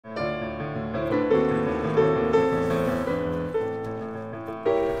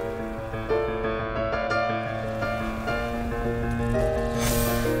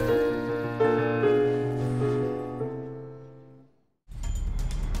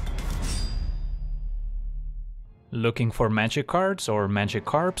Looking for magic cards or magic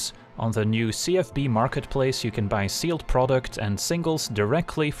carps? On the new CFB marketplace you can buy sealed product and singles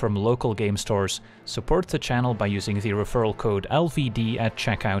directly from local game stores. Support the channel by using the referral code LVD at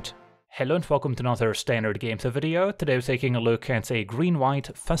checkout. Hello and welcome to another Standard Games video. Today we're taking a look at a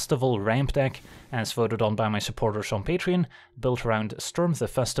green-white Festival ramp deck as voted on by my supporters on Patreon, built around Storm the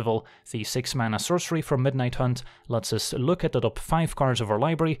Festival. The 6-mana sorcery from Midnight Hunt lets us look at the top 5 cards of our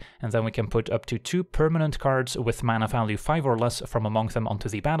library, and then we can put up to 2 permanent cards with mana value 5 or less from among them onto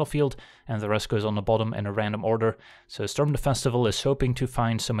the battlefield, and the rest goes on the bottom in a random order. So Storm the Festival is hoping to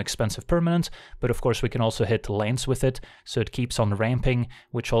find some expensive permanents, but of course we can also hit lands with it, so it keeps on ramping,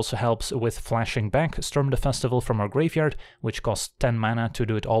 which also helps with flashing back Storm the Festival from our graveyard, which costs 10 mana to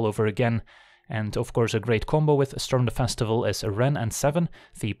do it all over again. And of course a great combo with Storm the Festival is Ren and 7.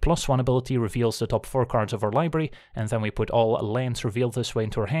 The +1 ability reveals the top 4 cards of our library, and then we put all lands revealed this way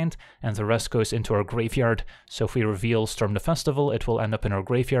into our hand, and the rest goes into our graveyard. So if we reveal Storm the Festival, it will end up in our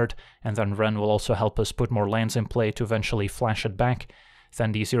graveyard, and then Ren will also help us put more lands in play to eventually flash it back.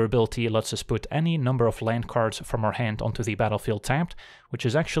 Then the 0 ability lets us put any number of land cards from our hand onto the battlefield tapped, which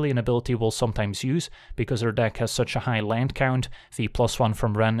is actually an ability we'll sometimes use because our deck has such a high land count. The +1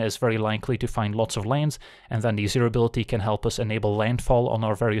 from Ren is very likely to find lots of lands, and then the 0 ability can help us enable Landfall on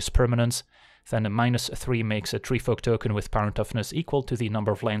our various permanents. Then a -3 makes a Tree Folk token with power and toughness equal to the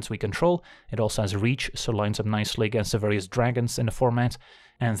number of lands we control. It also has reach, so lines up nicely against the various dragons in the format.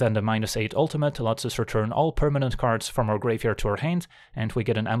 And then the -8 ultimate lets us return all permanent cards from our graveyard to our hand, and we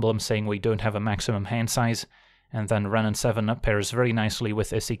get an emblem saying we don't have a maximum hand size. And then Ren and 7 pairs very nicely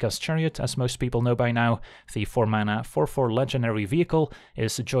with Isika's Chariot, as most people know by now. The 4-mana 4/4 legendary vehicle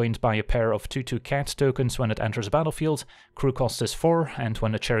is joined by a pair of 2/2 cat tokens when it enters the battlefield. Crew cost is 4, and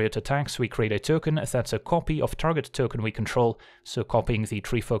when the chariot attacks we create a token that's a copy of target token we control, so copying the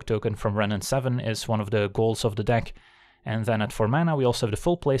Tree Folk token from Ren and 7 is one of the goals of the deck. And then at 4 mana we also have the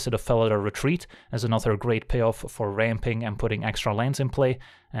full playset of Felidar Retreat as another great payoff for ramping and putting extra lands in play.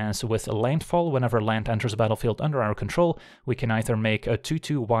 So with Landfall, whenever land enters the battlefield under our control, we can either make a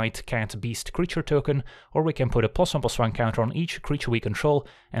 2/2 white cat beast creature token, or we can put a +1/+1 counter on each creature we control,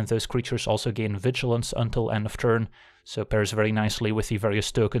 and those creatures also gain vigilance until end of turn. So pairs very nicely with the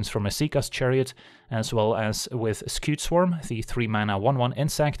various tokens from Isika's Chariot, as well as with Skewed Swarm, the 3-mana 1/1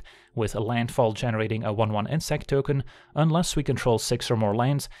 insect, with Landfall generating a 1/1 insect token, unless we control 6 or more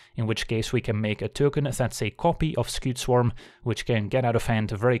lands, in which case we can make a token that's a copy of Skewed Swarm, which can get out of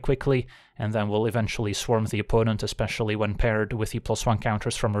hand very quickly, and then will eventually swarm the opponent, especially when paired with the +1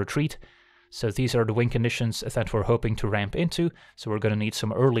 counters from Retreat. So these are the win conditions that we're hoping to ramp into, so we're going to need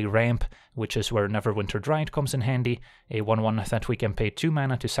some early ramp, which is where Neverwinter Dryad comes in handy, a 1/1 that we can pay 2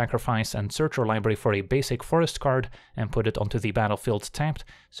 mana to sacrifice and search our library for a basic forest card and put it onto the battlefield tapped,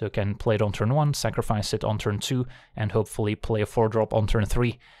 so it can play it on turn 1, sacrifice it on turn 2, and hopefully play a 4-drop on turn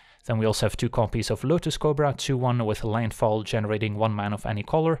 3. Then we also have 2 copies of Lotus Cobra, 2/1 with Landfall generating 1 mana of any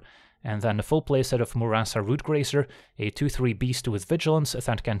color, and then the full playset of Murasa Rootgrazer, a 2/3 beast with vigilance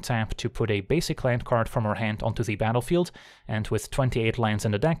that can tap to put a basic land card from our hand onto the battlefield, and with 28 lands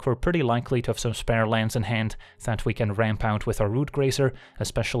in the deck we're pretty likely to have some spare lands in hand that we can ramp out with our Rootgrazer,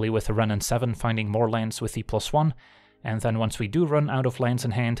 especially with Ren and 7 finding more lands with the +1. And then once we do run out of lands in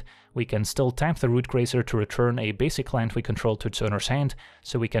hand, we can still tap the Rootgrazer to return a basic land we control to its owner's hand,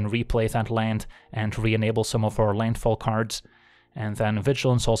 so we can replay that land and re-enable some of our Landfall cards. And then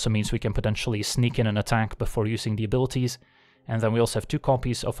Vigilance also means we can potentially sneak in an attack before using the abilities. And then we also have 2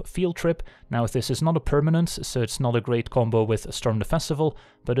 copies of Field Trip. Now this is not a permanent, so it's not a great combo with Storm the Festival,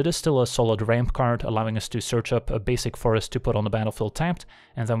 but it is still a solid ramp card, allowing us to search up a basic forest to put on the battlefield tapped,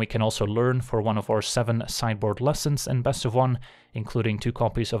 and then we can also learn for one of our 7 sideboard lessons in Best of 1, including 2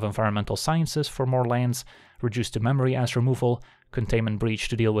 copies of Environmental Sciences for more lands, Reduce to Memory as removal, Containment Breach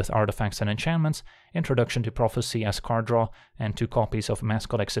to deal with artifacts and enchantments, Introduction to Prophecy as card draw, and 2 copies of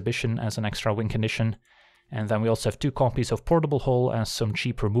Mascot Exhibition as an extra win condition. And then we also have 2 copies of Portable Hole as some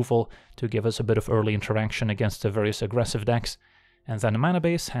cheap removal to give us a bit of early interaction against the various aggressive decks. And then the mana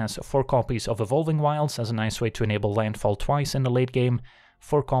base has 4 copies of Evolving Wilds as a nice way to enable Landfall twice in the late game,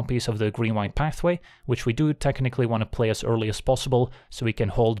 4 copies of the Green-White Pathway, which we do technically want to play as early as possible so we can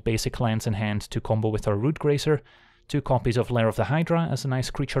hold basic lands in hand to combo with our Rootgrazer, 2 copies of Lair of the Hydra as a nice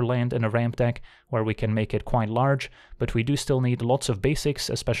creature land in a ramp deck where we can make it quite large, but we do still need lots of basics,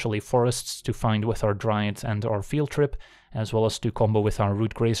 especially forests, to find with our Dryad and our Field Trip, as well as to combo with our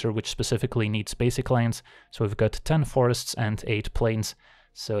Rootgrazer, which specifically needs basic lands. So we've got 10 forests and 8 plains.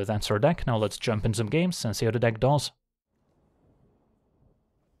 So that's our deck. Now let's jump in some games and see how the deck does.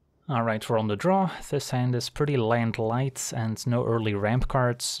 Alright, we're on the draw. This hand is pretty land light and no early ramp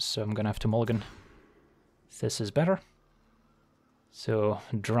cards, so I'm gonna have to mulligan. This is better. So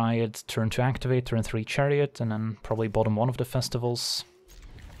Dryad, turn 2 activate, turn 3 Chariot, and then probably bottom one of the festivals.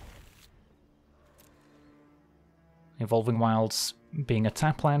 Evolving Wilds being a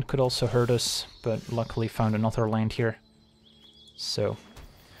tap land could also hurt us, but luckily found another land here. So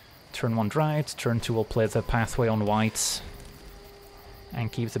turn 1 Dryad, turn 2 will play the Pathway on white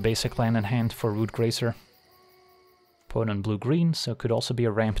and keep the basic land in hand for Root Grazer. Opponent blue-green, so could also be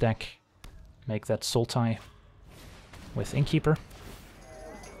a ramp deck. Make that Sultai with Innkeeper.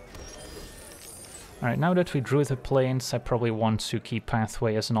 Alright, now that we drew the plains, I probably want to keep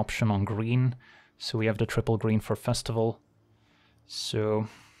Pathway as an option on green. So we have the triple green for Festival. So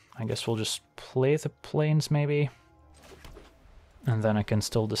I guess we'll just play the plains maybe. And then I can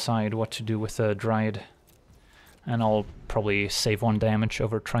still decide what to do with the Dryad. And I'll probably save 1 damage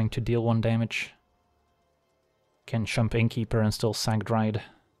over trying to deal 1 damage. Can jump Innkeeper and still sack Dryad.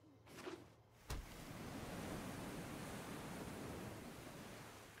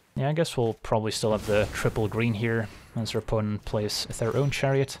 Yeah, I guess we'll probably still have the triple green here, as our opponent plays their own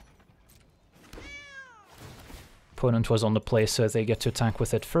Chariot. Opponent was on the play, so they get to attack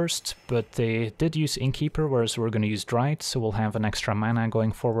with it first, but they did use Innkeeper, whereas we're going to use Dryad, so we'll have an extra mana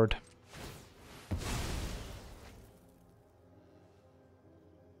going forward.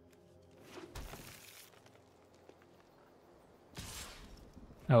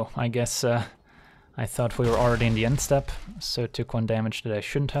 Oh, I guess I thought we were already in the end step, so took 1 damage that I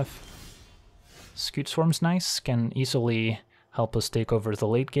shouldn't have. Scute Swarm's nice, can easily help us take over the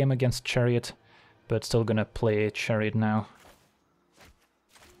late game against Chariot, but still gonna play Chariot now.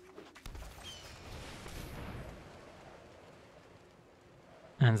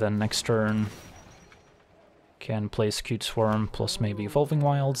 And then next turn can play Scute Swarm plus maybe Evolving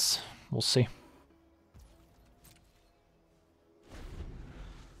Wilds, we'll see.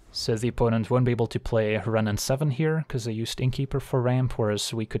 So the opponent won't be able to play Renin 7 here, because they used Innkeeper for ramp,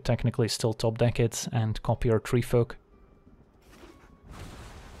 whereas we could technically still top deck it and copy our Tree Folk.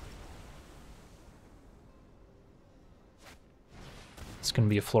 It's going to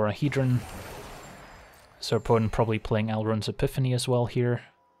be a Florahedron. So our opponent probably playing Elrond's Epiphany as well here.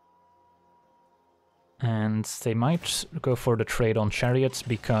 And they might go for the trade on Chariots,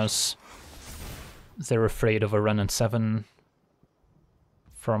 because they're afraid of a Renin 7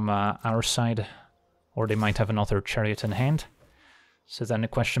 from our side, or they might have another Chariot in hand. So then the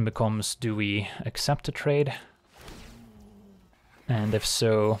question becomes, do we accept the trade? And if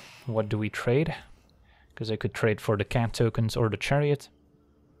so, what do we trade? Because I could trade for the cat tokens or the Chariot.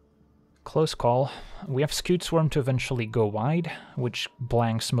 Close call. We have Scute Swarm to eventually go wide, which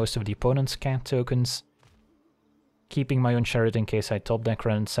blanks most of the opponent's cat tokens. Keeping my own Chariot in case I top deck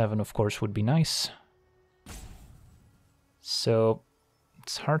Renin 7 of course would be nice. So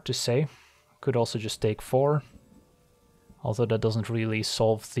it's hard to say. Could also just take 4. Although that doesn't really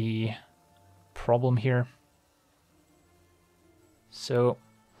solve the problem here. So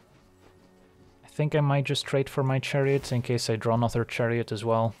I think I might just trade for my Chariot in case I draw another Chariot as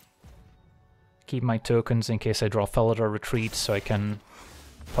well. Keep my tokens in case I draw Felidar Retreat so I can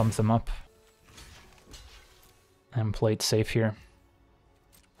pump them up. And play it safe here.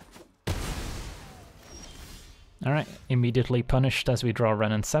 Alright, immediately punished as we draw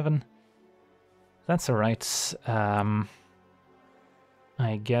Renin 7. That's alright. I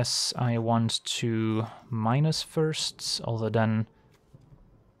guess I want to minus first, although then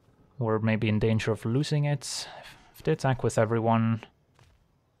we're maybe in danger of losing it. If they attack with everyone,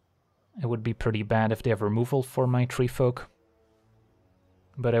 it would be pretty bad if they have removal for my Tree Folk.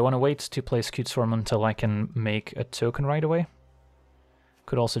 But I want to wait to play Scute Swarm until I can make a token right away.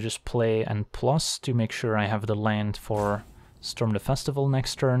 Could also just play and plus to make sure I have the land for Storm the Festival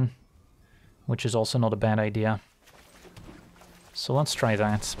next turn, which is also not a bad idea. So let's try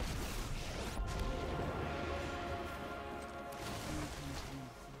that.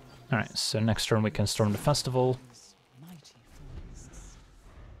 Alright, so next turn we can Storm the Festival.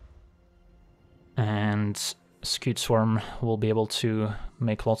 And Scute Swarm will be able to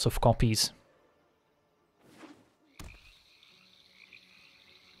make lots of copies.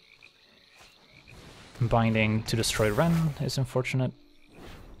 Binding to destroy Ren is unfortunate.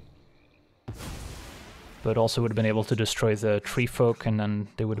 But also would have been able to destroy the Tree Folk, and then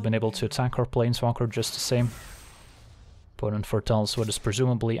they would have been able to attack our Planeswalker just the same. Opponent foretells what is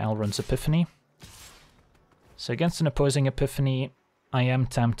presumably Elrond's Epiphany. So against an opposing Epiphany, I am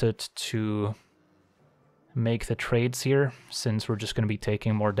tempted to make the trades here, since we're just going to be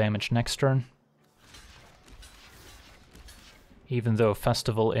taking more damage next turn. Even though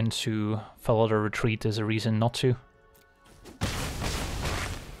Festival into Felidar Retreat is a reason not to.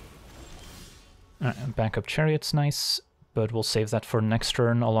 Backup Chariot's nice, but we'll save that for next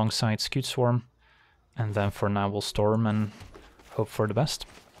turn alongside Scute Swarm. And then for now we'll Storm and hope for the best.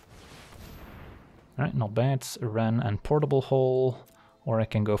 Alright, not bad. Ren and Portable Hole, or I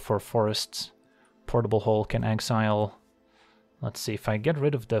can go for Forests. Portable Hole can exile. Let's see, if I get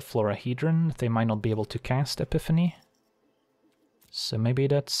rid of the Florahedron, they might not be able to cast Epiphany. So maybe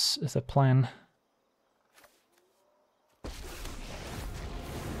that's the plan.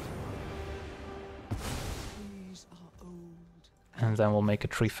 And then we'll make a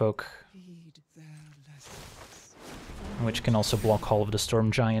Tree Folk, which can also block Hall of the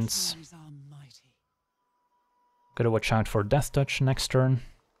Storm Giants. Gotta watch out for Death Touch next turn.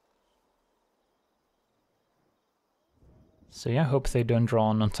 So yeah, hope they don't draw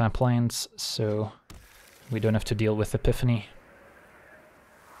on untap lands, so we don't have to deal with Epiphany.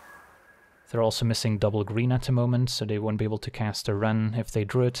 They're also missing double green at the moment, so they won't be able to cast a Ren if they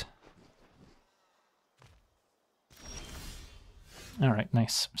drew it. Alright,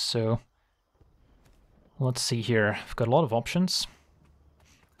 nice. So let's see here. I've got a lot of options.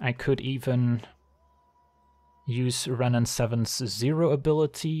 I could even use Ren and 7's 0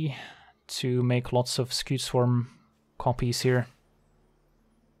 ability to make lots of Scute Swarm copies here.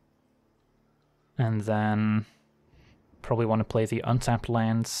 And then probably want to play the untapped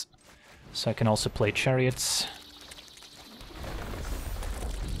lands, so I can also play Chariots.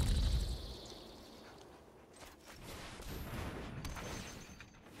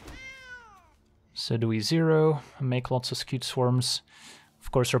 So do we 0, make lots of Scute Swarms.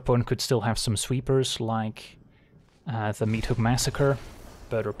 Of course our opponent could still have some sweepers, like the Meathook Massacre,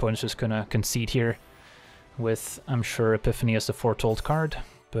 but our opponent's just gonna concede here with, I'm sure, Epiphany as the Foretold card,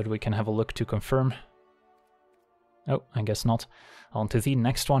 but we can have a look to confirm. Oh, I guess not. On to the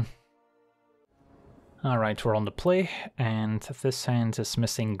next one. Alright, we're on the play, and this hand is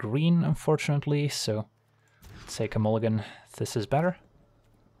missing green, unfortunately, so take a mulligan. This is better.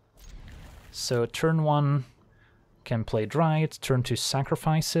 So turn 1 can play Dryad, turn 2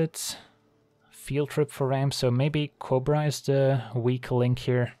 sacrifice it, Field Trip for ramp, so maybe Cobra is the weak link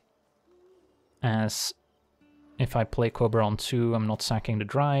here, as if I play Cobra on 2 I'm not sacking the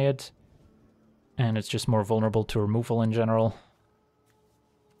Dryad, and it's just more vulnerable to removal in general.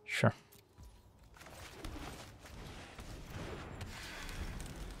 Sure.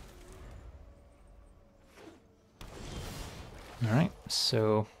 Alright,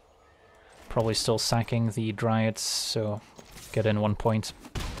 so probably still sacking the Dryads, so get in 1 point.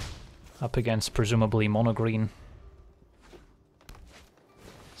 Up against presumably mono green.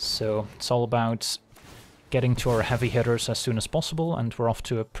 So it's all about getting to our heavy hitters as soon as possible, and we're off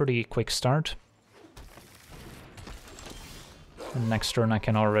to a pretty quick start. And next turn I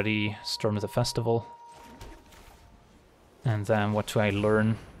can already Storm the Festival. And then what do I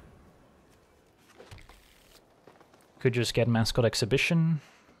learn? Could just get Mascot Exhibition.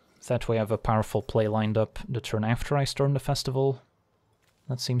 That way I have a powerful play lined up the turn after I Storm the Festival.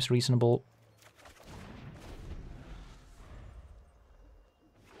 That seems reasonable.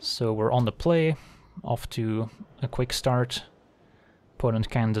 So we're on the play, off to a quick start. Opponent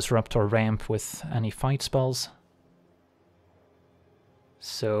can disrupt or ramp with any fight spells.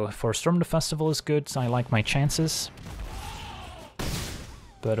 So for Storm the Festival is good, I like my chances.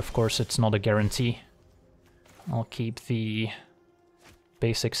 But of course it's not a guarantee. I'll keep the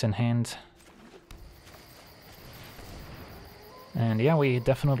basics in hand. And yeah, we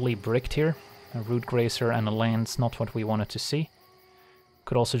definitely bricked here. A Root Grazer and a land's not what we wanted to see.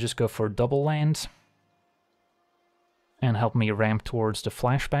 Could also just go for double land and help me ramp towards the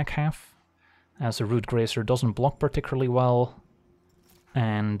flashback half, as a Root Grazer doesn't block particularly well,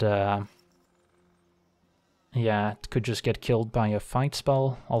 and yeah, it could just get killed by a fight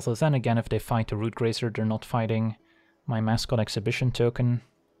spell. Although then again, if they fight a Root Grazer, they're not fighting my Mascot Exhibition token,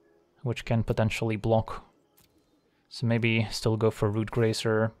 which can potentially block. So maybe still go for Root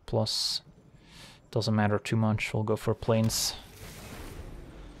Grazer, plus doesn't matter too much, we'll go for Plains.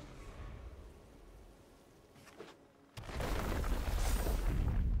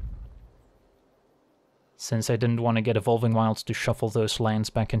 Since I didn't want to get Evolving Wilds to shuffle those lands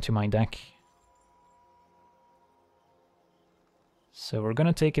back into my deck. So we're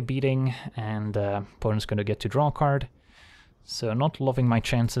gonna take a beating, and opponent's gonna get to draw a card. So not loving my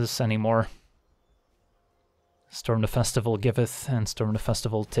chances anymore. Storm the Festival giveth, and Storm the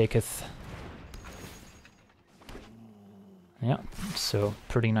Festival taketh. Yeah, so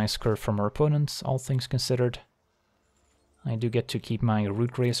pretty nice curve from our opponents, all things considered. I do get to keep my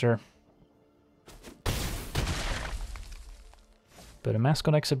Root Grazer. But a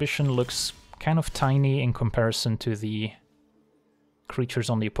Mascot Exhibition looks kind of tiny in comparison to the creatures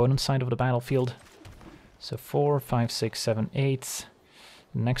on the opponent's side of the battlefield. So 4, 5, 6, 7, 8.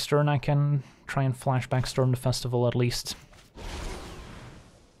 Next turn I can try and flashback Storm the Festival at least.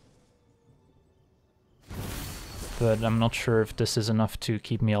 But I'm not sure if this is enough to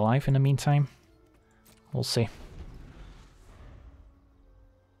keep me alive in the meantime. We'll see.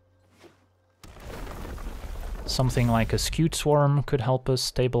 Something like a Skewed Swarm could help us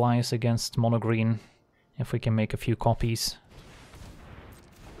stabilize against mono green if we can make a few copies.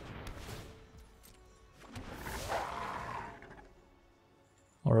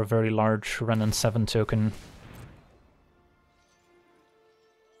 Or a very large Renin 7 token.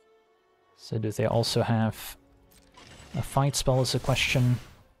 So do they also have a fight spell is a question.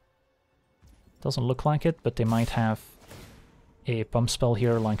 Doesn't look like it, but they might have a pump spell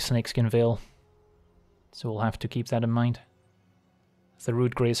here like Snakeskin Veil. So we'll have to keep that in mind. The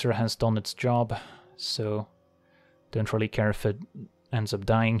Root Grazer has done its job, so don't really care if it ends up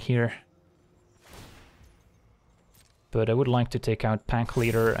dying here. But I would like to take out Pack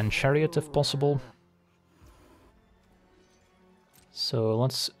Leader and Chariot if possible. So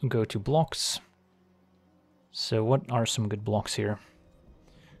let's go to blocks. So what are some good blocks here?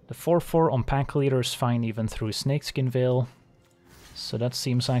 The 4/4 on Pack Leader is fine even through Snakeskin Veil. So that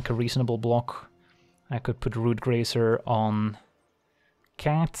seems like a reasonable block. I could put Root Grazer on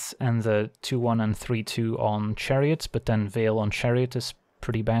Cat and the 2/1 and 3/2 on Chariot, but then Veil on Chariot is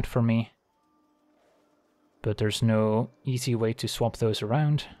pretty bad for me. But there's no easy way to swap those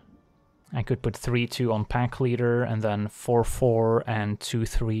around. I could put 3/2 on Pack Leader and then 4/4 and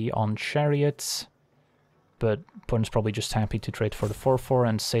 2/3 on Chariots. But opponent's probably just happy to trade for the 4/4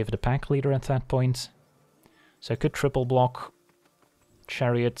 and save the Pack Leader at that point. So I could triple block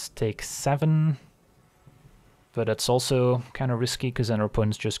Chariot, take 7. But that's also kind of risky because then our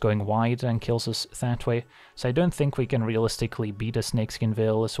opponent's just going wide and kills us that way. So I don't think we can realistically beat a Snakeskin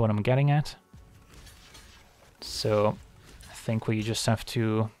Veil is what I'm getting at. So I think we just have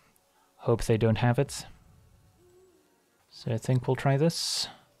to hope they don't have it. So I think we'll try this.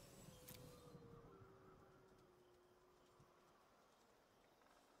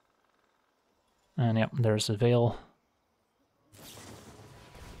 And yeah, there's a Veil.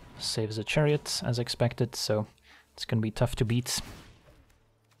 Saves a Chariot as expected, so it's gonna be tough to beat.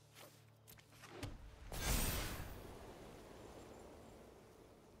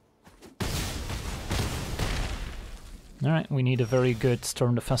 Alright, we need a very good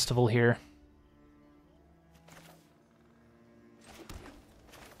Storm the Festival here.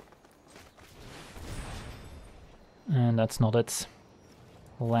 And that's not it.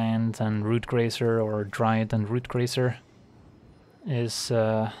 Land and Root Grazer, or Dryad and Root Grazer, is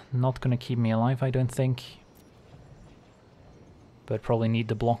not gonna keep me alive, I don't think. But probably need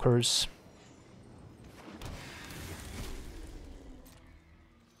the blockers.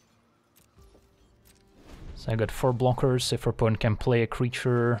 So I got 4 blockers. If our opponent can play a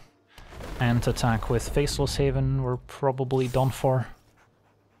creature and attack with Faceless Haven, we're probably done for.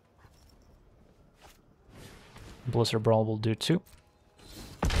 Blizzard Brawl will do too.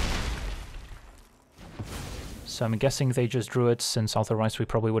 So I'm guessing they just drew it, since otherwise we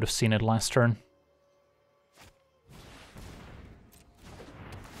probably would have seen it last turn.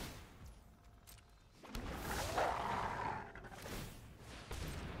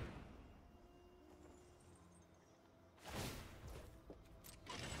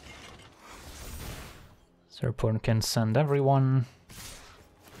 So our opponent can send everyone.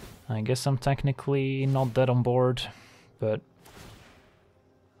 I guess I'm technically not dead on board, but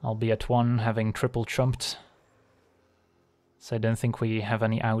I'll be at 1 having triple chumped. So I don't think we have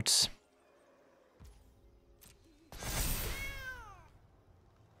any outs.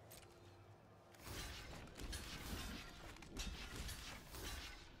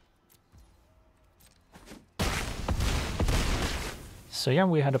 So yeah,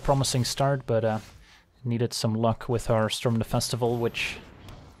 we had a promising start, but needed some luck with our Storm the Festival, which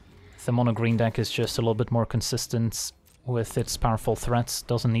the mono green deck is just a little bit more consistent with its powerful threats.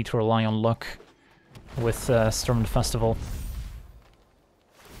 Doesn't need to rely on luck with Storm the Festival.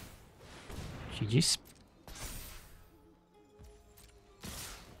 GG's.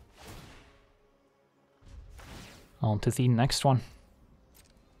 On to the next one.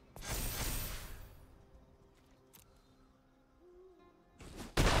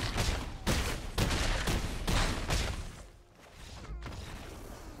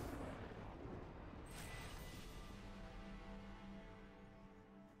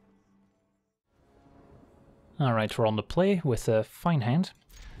 Alright, we're on the play with a fine hand.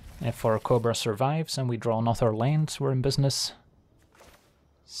 If our Cobra survives and we draw another land, we're in business.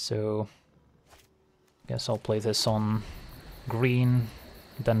 So, guess I'll play this on green,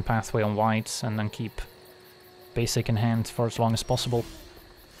 then pathway on white, and then keep basic in hand for as long as possible.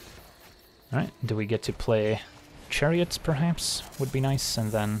 Alright, do we get to play Chariots, perhaps? Would be nice,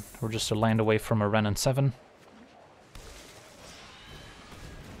 and then we're just a land away from a Ren and 7.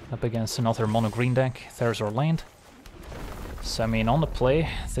 Up against another mono-green deck. There's our land. So, I mean, on the play,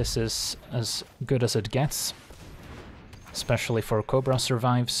 this is as good as it gets. Especially for Cobra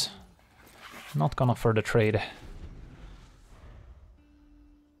survives. Not gonna further trade.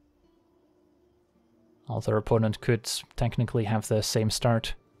 Although our opponent could technically have the same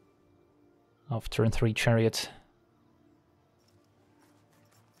start of turn 3 Chariot.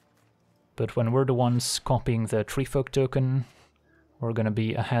 But when we're the ones copying the Tree Folk token, we're gonna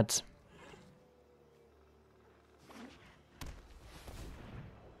be ahead.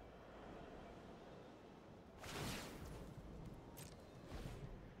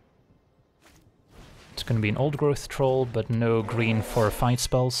 It's gonna be an Old Growth Troll, but no green for fight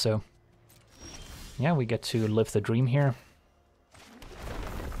spells, so yeah, we get to live the dream here.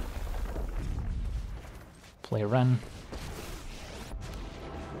 Play Ren.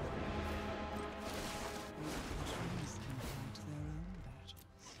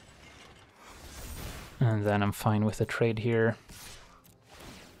 And then I'm fine with the trade here.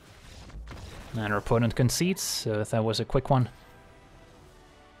 And our opponent concedes, so that was a quick one.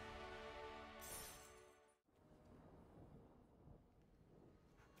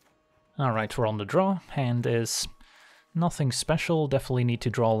 Alright, we're on the draw. Hand is nothing special, definitely need to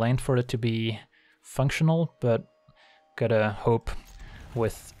draw a land for it to be functional, but gotta hope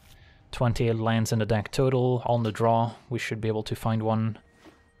with 28 lands in the deck total on the draw, we should be able to find one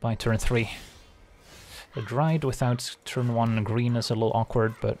by turn 3. A Dried without turn 1 green is a little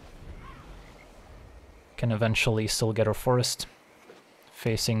awkward, but can eventually still get our forest.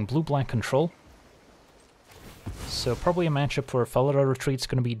 Facing blue-black control. So probably a matchup where Felidar Retreat's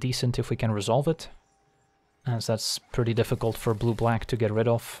going to be decent if we can resolve it, as that's pretty difficult for blue-black to get rid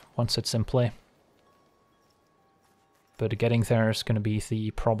of once it's in play. But getting there is going to be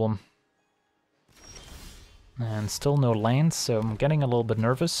the problem. And still no lands, so I'm getting a little bit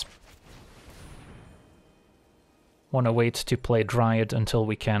nervous. Want to wait to play Dryad until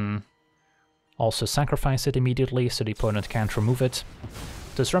we can also sacrifice it immediately so the opponent can't remove it.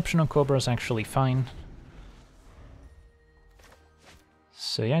 Disruption on Cobra is actually fine.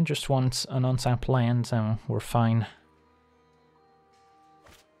 So yeah, just want an untapped land and we're fine.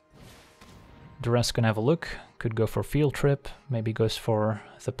 The rest can have a look. Could go for Field Trip, maybe goes for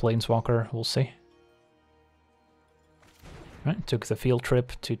the Planeswalker, we'll see. Right, took the Field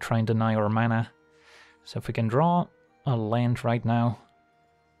Trip to try and deny our mana. So if we can draw a land right now,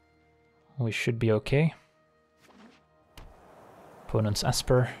 we should be okay. Opponent's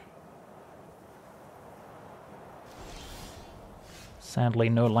Esper. Sadly,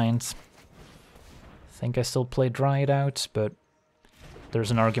 no lands. Think I still play Dryad out, but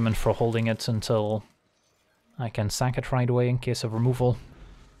there's an argument for holding it until I can sack it right away in case of removal.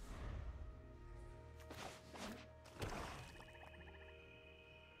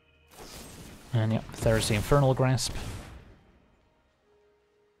 And yeah, there's the Infernal Grasp.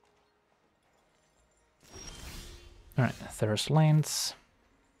 Alright, there's lands.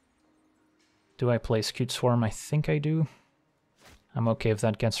 Do I play Scute Swarm? I think I do. I'm okay if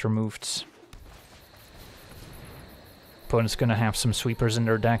that gets removed. Opponent's gonna have some sweepers in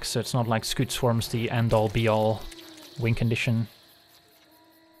their deck, so it's not like Scute Swarm's the end-all be-all win condition.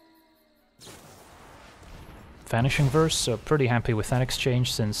 Vanishing Verse, so pretty happy with that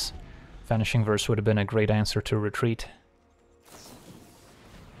exchange, since Vanishing Verse would have been a great answer to Retreat.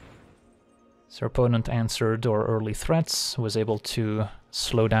 So our opponent answered our early threats, was able to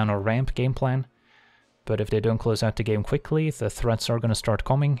slow down our ramp game plan. But if they don't close out the game quickly, the threats are going to start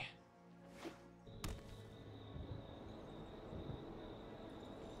coming.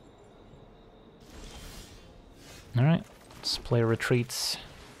 Alright, let's play Retreats.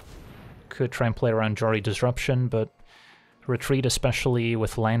 Could try and play around Jari Disruption, but Retreat, especially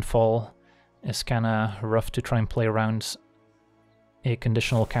with Landfall, is kinda rough to try and play around a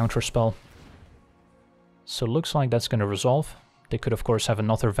conditional counterspell. So looks like that's gonna resolve. They could of course have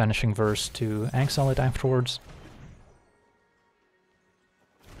another Vanishing Verse to exile it afterwards.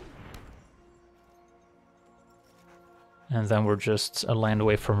 And then we're just a land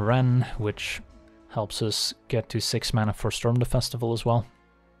away from Ren, which helps us get to 6 mana for Storm the Festival as well.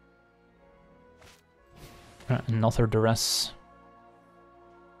 Another Duress.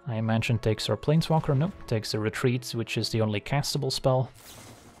 I imagine takes our Planeswalker. Nope, takes the Retreat, which is the only castable spell.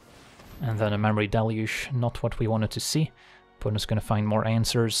 And then a Memory Deluge, not what we wanted to see. Opponent's gonna find more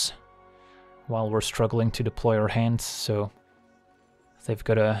answers while we're struggling to deploy our hand, so They've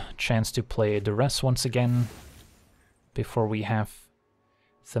got a chance to play Duress once again before we have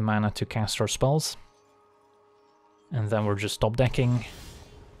the mana to cast our spells. And then we're just top decking.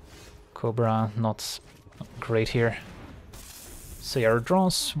 Cobra, not great here. So yeah, our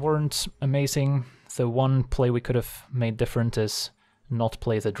draws weren't amazing. The one play we could have made different is not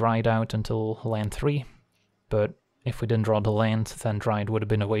play the Dryad out until land 3. But if we didn't draw the land, then Dryad would have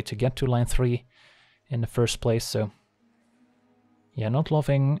been a way to get to land 3 in the first place, so... yeah, not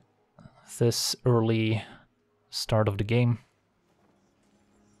loving this early start of the game.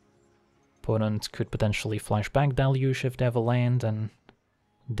 Opponent could potentially flashback Deluge if they have a land and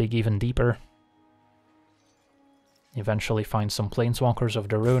dig even deeper. Eventually find some planeswalkers of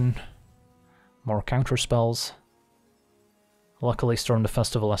their own. More counter spells. Luckily Storm the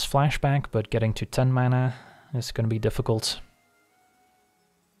Festival has flashback, but getting to 10 mana is going to be difficult.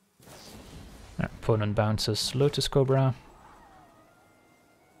 Opponent bounces Lotus Cobra.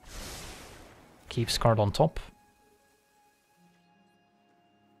 Keeps card on top.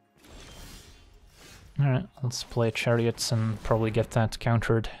 Alright, let's play Chariots and probably get that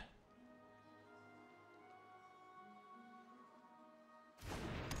countered.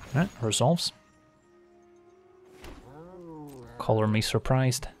 Alright, resolves. Color me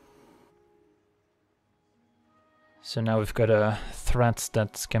surprised. So now we've got a threat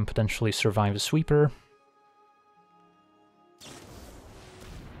that can potentially survive a sweeper.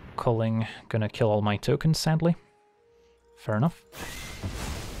 Culling, gonna kill all my tokens, sadly. Fair enough.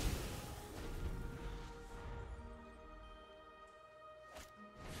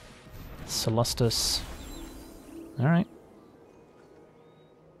 Celestus. Alright.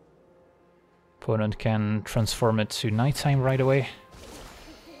 Opponent can transform it to nighttime right away,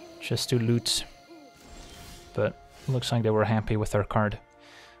 just to loot. But looks like they were happy with their card.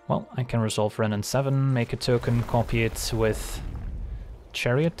 Well, I can resolve Renin 7, make a token, copy it with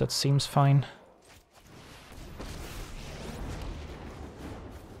Chariot, that seems fine.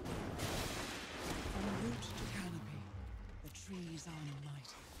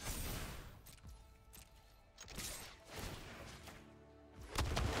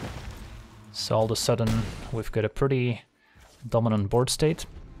 So all of a sudden we've got a pretty dominant board state.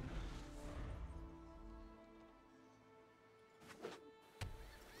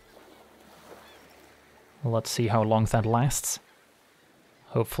 Let's see how long that lasts.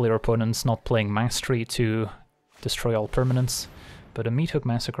 Hopefully our opponent's not playing Mastery to destroy all permanents, but a Meathook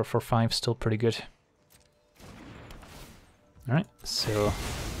Massacre for 5 is still pretty good. Alright, so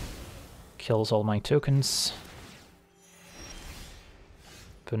kills all my tokens.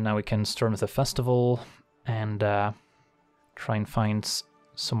 But now we can Storm the Festival and try and find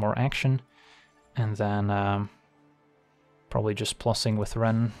some more action. And then probably just plussing with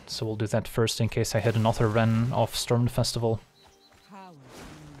Ren, so we'll do that first in case I hit another Ren off Storm the Festival.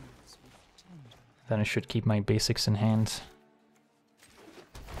 Then I should keep my basics in hand.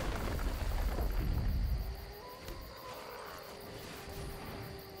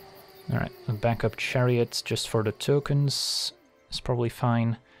 Alright, a backup Chariot just for the tokens is probably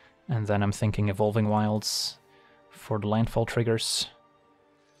fine. And then I'm thinking Evolving Wilds for the Landfall triggers.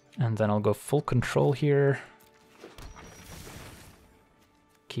 And then I'll go full control here.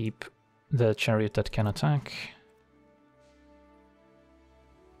 Keep the Chariot that can attack.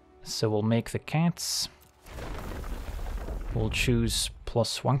 So we'll make the cats. We'll choose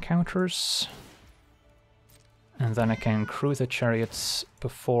 +1 counters. And then I can crew the Chariots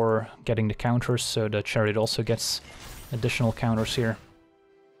before getting the counters, so the Chariot also gets additional counters here.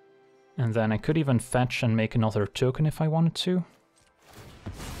 And then I could even fetch and make another token if I wanted to.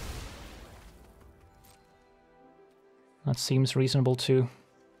 That seems reasonable too.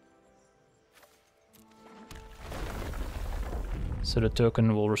 So the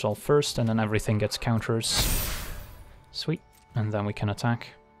token will resolve first, and then everything gets counters. Sweet. And then we can attack.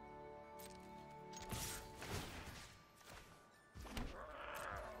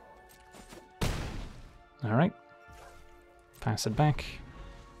 Alright. Pass it back.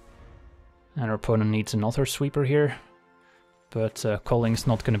 And our opponent needs another sweeper here. But calling's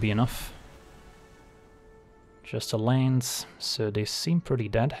not going to be enough. Just a land, so they seem pretty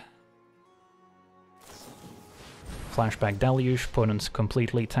dead. Flashback Deluge, opponent's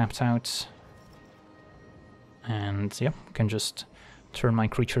completely tapped out. And yeah, can just turn my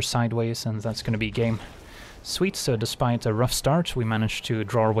creature sideways and that's going to be game. Sweet, so despite a rough start, we managed to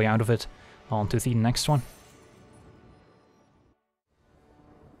draw our way out of it. On to the next one.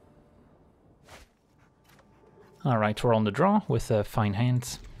 Alright, we're on the draw with a fine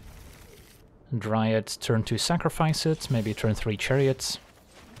hand. Dryad, turn 2 sacrifice it, maybe turn 3 Chariots.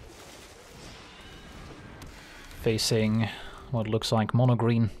 Facing what looks like mono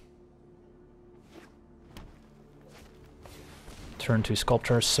green. Turn 2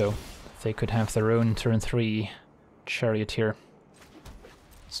 sculptors, so they could have their own turn 3 chariot here.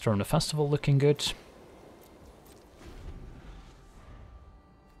 Storm the Festival looking good.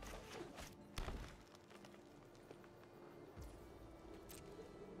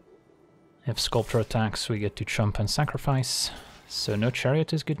 If sculptor attacks, we get to chump and sacrifice, so no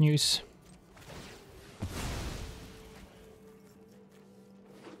chariot is good news.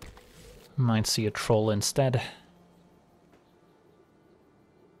 Might see a troll instead.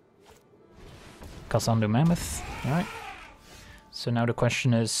 Kazandu Mammoth, alright. So now the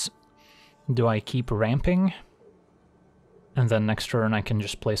question is, do I keep ramping? And then next turn I can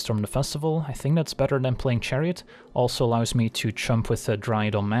just play Storm the Festival. I think that's better than playing Chariot. Also allows me to chump with a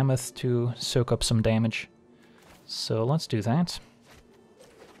Dryad on Mammoth to soak up some damage. So let's do that.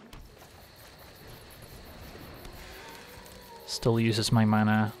 Still uses my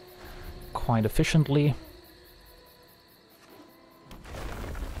mana quite efficiently.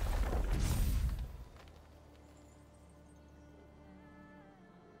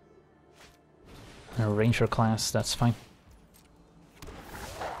 A Ranger class, that's fine.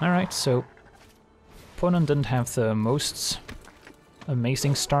 Alright, so opponent didn't have the most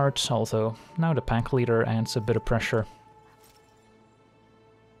amazing start, although now the pack leader adds a bit of pressure.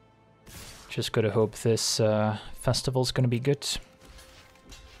 Just gotta hope this festival's gonna be good.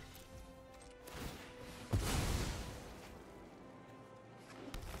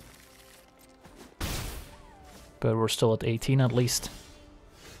 But we're still at 18 at least.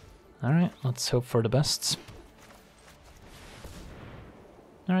 Alright, let's hope for the best.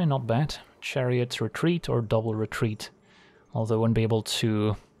 Alright, not bad. Chariot retreat or double retreat. Although I wouldn't be able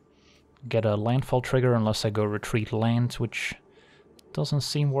to get a landfall trigger unless I go retreat land, which doesn't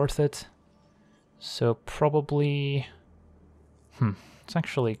seem worth it. So probably... it's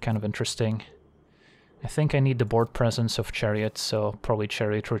actually kind of interesting. I think I need the board presence of Chariot, so probably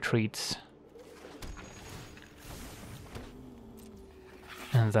Chariot retreat.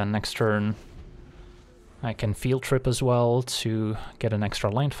 And then next turn I can field trip as well to get an extra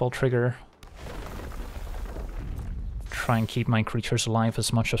landfall trigger. Try and keep my creatures alive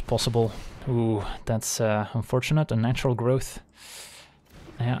as much as possible. Ooh, that's unfortunate. A natural growth.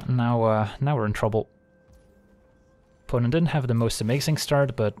 Yeah, now we're in trouble. Opponent didn't have the most amazing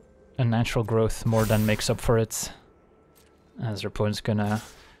start, but a natural growth more than makes up for it. As their opponent's gonna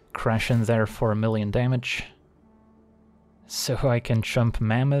crash in there for 1,000,000 damage. So I can chump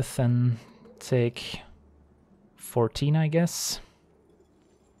Mammoth and take 14, I guess.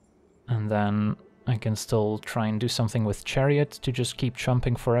 And then I can still try and do something with Chariot to just keep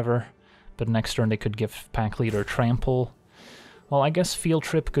chumping forever. But next turn they could give Pack Leader Trample. Well, I guess Field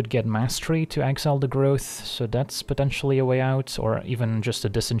Trip could get Mastery to exile the growth, so that's potentially a way out, or even just a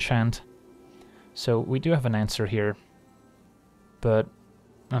disenchant. So we do have an answer here. But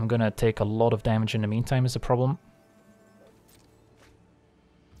I'm gonna take a lot of damage in the meantime is the problem.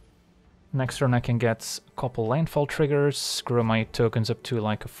 Next turn I can get a couple landfall triggers, grow my tokens up to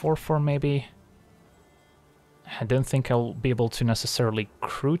like a 4/4 maybe. I don't think I'll be able to necessarily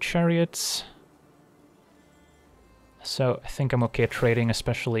crew Chariots. So I think I'm okay trading,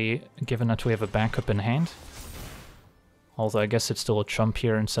 especially given that we have a backup in hand. Although I guess it's still a chump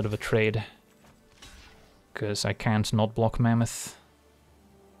here instead of a trade. Because I can't not block Mammoth.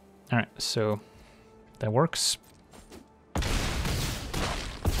 Alright, so that works.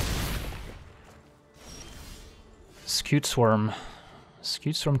 Scute Swarm.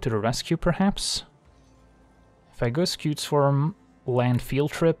 Scute Swarm to the rescue, perhaps? If I go Scute Swarm, land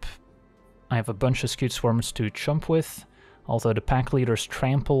Field Trip, I have a bunch of Scute Swarms to chump with, although the Pack Leader's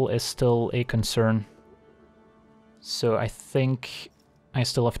Trample is still a concern. So I think I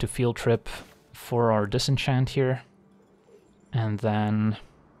still have to Field Trip for our Disenchant here, and then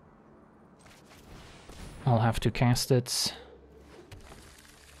I'll have to cast it.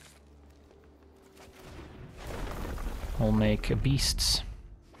 I'll make beasts.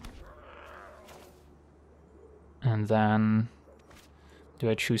 And then do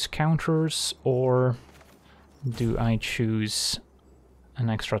I choose counters or do I choose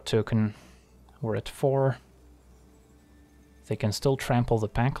an extra token? We're at 4. They can still trample the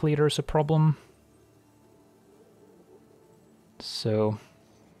pack leader is a problem. So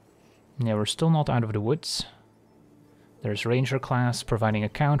yeah, we're still not out of the woods. There's Ranger class providing a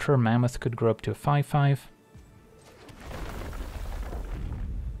counter. Mammoth could grow up to a 5/5.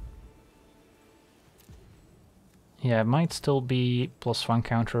 Yeah, it might still be +1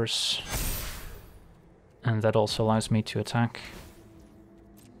 counters. And that also allows me to attack.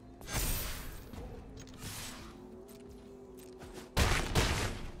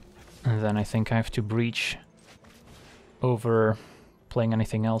 And then I think I have to breach over playing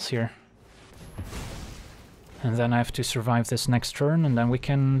anything else here. And then I have to survive this next turn, and then we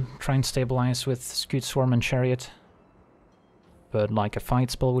can try and stabilize with Scute Swarm and Chariot. But like a fight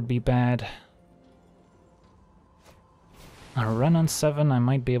spell would be bad. A run on 7 I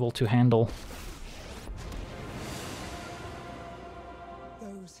might be able to handle.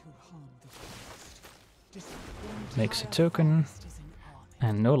 Makes a token.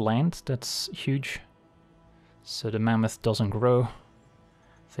 And no land, that's huge. So the Mammoth doesn't grow.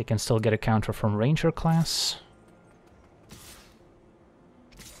 They can still get a counter from Ranger class.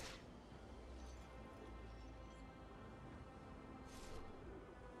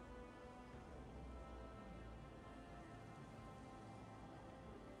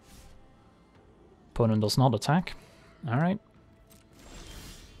 Opponent does not attack. Alright.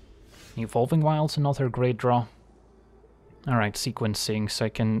 Evolving Wilds, another great draw. Alright, sequencing, so I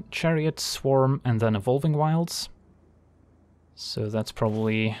can Chariot, Swarm, and then Evolving Wilds. So that's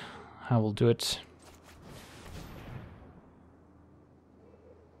probably how we'll do it.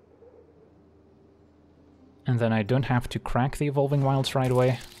 And then I don't have to crack the Evolving Wilds right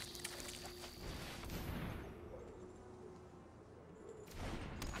away.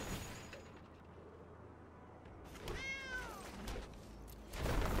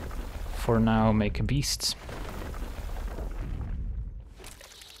 For now, make a beast.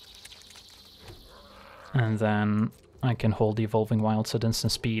 And then I can hold the Evolving Wilds at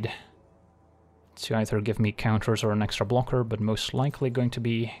instant speed to either give me counters or an extra blocker, but most likely going to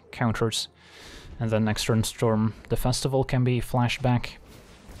be counters. And then next turn Storm the Festival can be flashed back.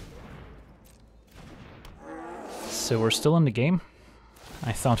 So we're still in the game.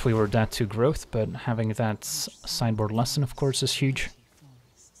 I thought we were dead to growth, but having that sideboard lesson, of course, is huge.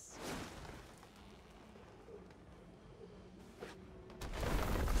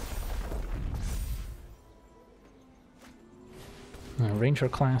 Ranger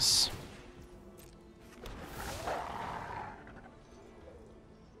class.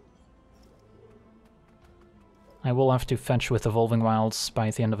 I will have to fetch with Evolving Wilds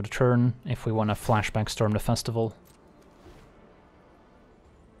by the end of the turn if we want to flashback Storm the Festival.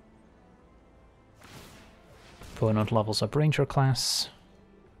 Opponent levels up Ranger class.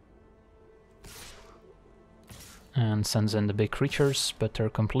 And sends in the big creatures, but they're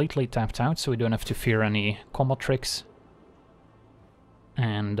completely tapped out, so we don't have to fear any combat tricks.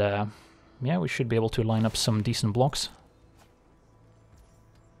 And yeah, we should be able to line up some decent blocks.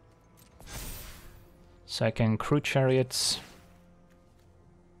 So I can crew Chariots.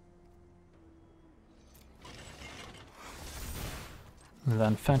 And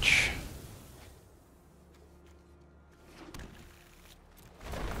then fetch.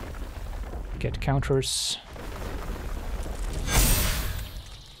 Get counters.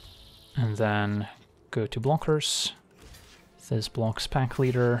 And then go to blockers. This blocks Pack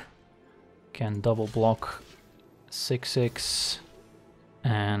Leader, can double block 6/6,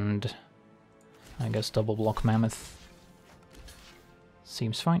 and I guess double block Mammoth.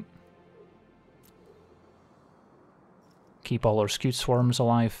 Seems fine. Keep all our Scute Swarms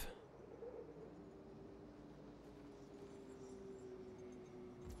alive.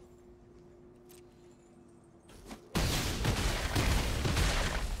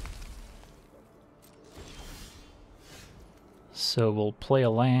 So we'll play a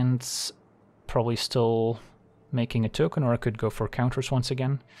land, probably still making a token, or I could go for counters once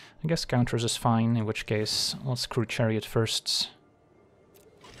again. I guess counters is fine, in which case let's crew Chariot first.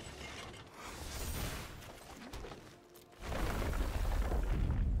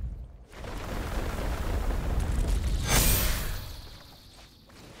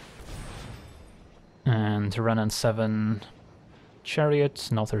 And run on 7 Chariot,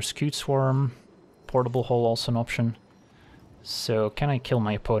 another Scute Swarm, Portable Hole also an option. So, can I kill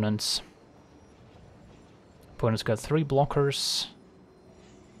my opponents? Opponent's got 3 blockers.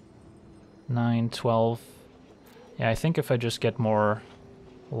 9, 12. Yeah, I think if I just get more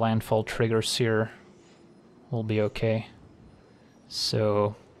landfall triggers here, we'll be okay.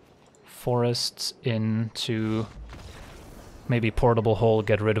 So, forests into maybe Portable Hole,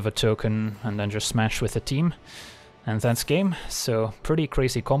 get rid of a token, and then just smash with the team. And that's game. So pretty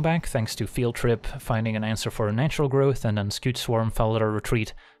crazy comeback thanks to Field Trip finding an answer for a natural growth, and then Scute Swarm followed our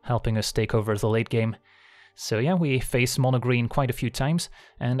retreat, helping us take over the late game. So yeah, we faced mono green quite a few times,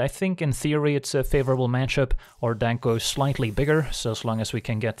 and I think in theory it's a favorable matchup. Our deck goes slightly bigger, so as long as we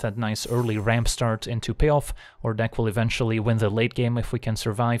can get that nice early ramp start into payoff, our deck will eventually win the late game if we can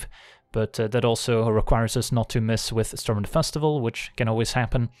survive. but that also requires us not to miss with Storm and Festival, which can always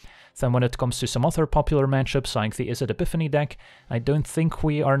happen. Then when it comes to some other popular matchups like the Is It Epiphany deck, I don't think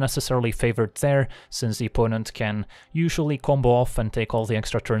we are necessarily favored there, since the opponent can usually combo off and take all the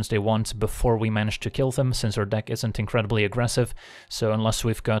extra turns they want before we manage to kill them, since our deck isn't incredibly aggressive. So unless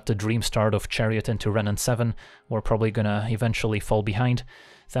we've got the dream start of Chariot into Ren and 7, we're probably gonna eventually fall behind.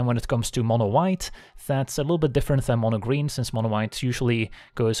 Then when it comes to mono white, that's a little bit different than mono green, since mono white usually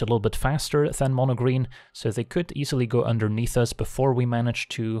goes a little bit faster than mono green, so they could easily go underneath us before we manage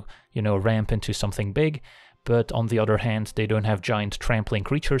to, you know, ramp into something big. But on the other hand, they don't have giant trampling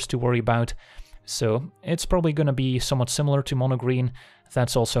creatures to worry about, so it's probably going to be somewhat similar to mono green.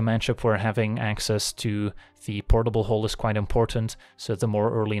 That's also a matchup where having access to the portable hole is quite important, so the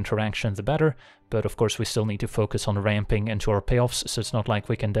more early interaction the better, but of course we still need to focus on ramping into our payoffs, so it's not like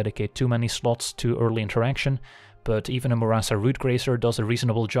we can dedicate too many slots to early interaction. But even a Murasa Rootgrazer does a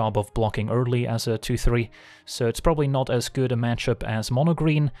reasonable job of blocking early as a 2-3, so it's probably not as good a matchup as mono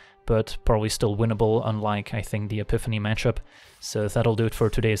green, but probably still winnable, unlike, I think, the Epiphany matchup. So that'll do it for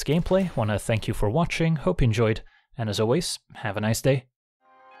today's gameplay. Wanna thank you for watching, hope you enjoyed, and as always, have a nice day.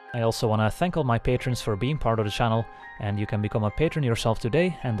 I also want to thank all my patrons for being part of the channel, and you can become a patron yourself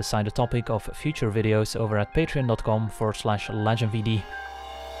today and decide the topic of future videos over at patreon.com/LegenVD.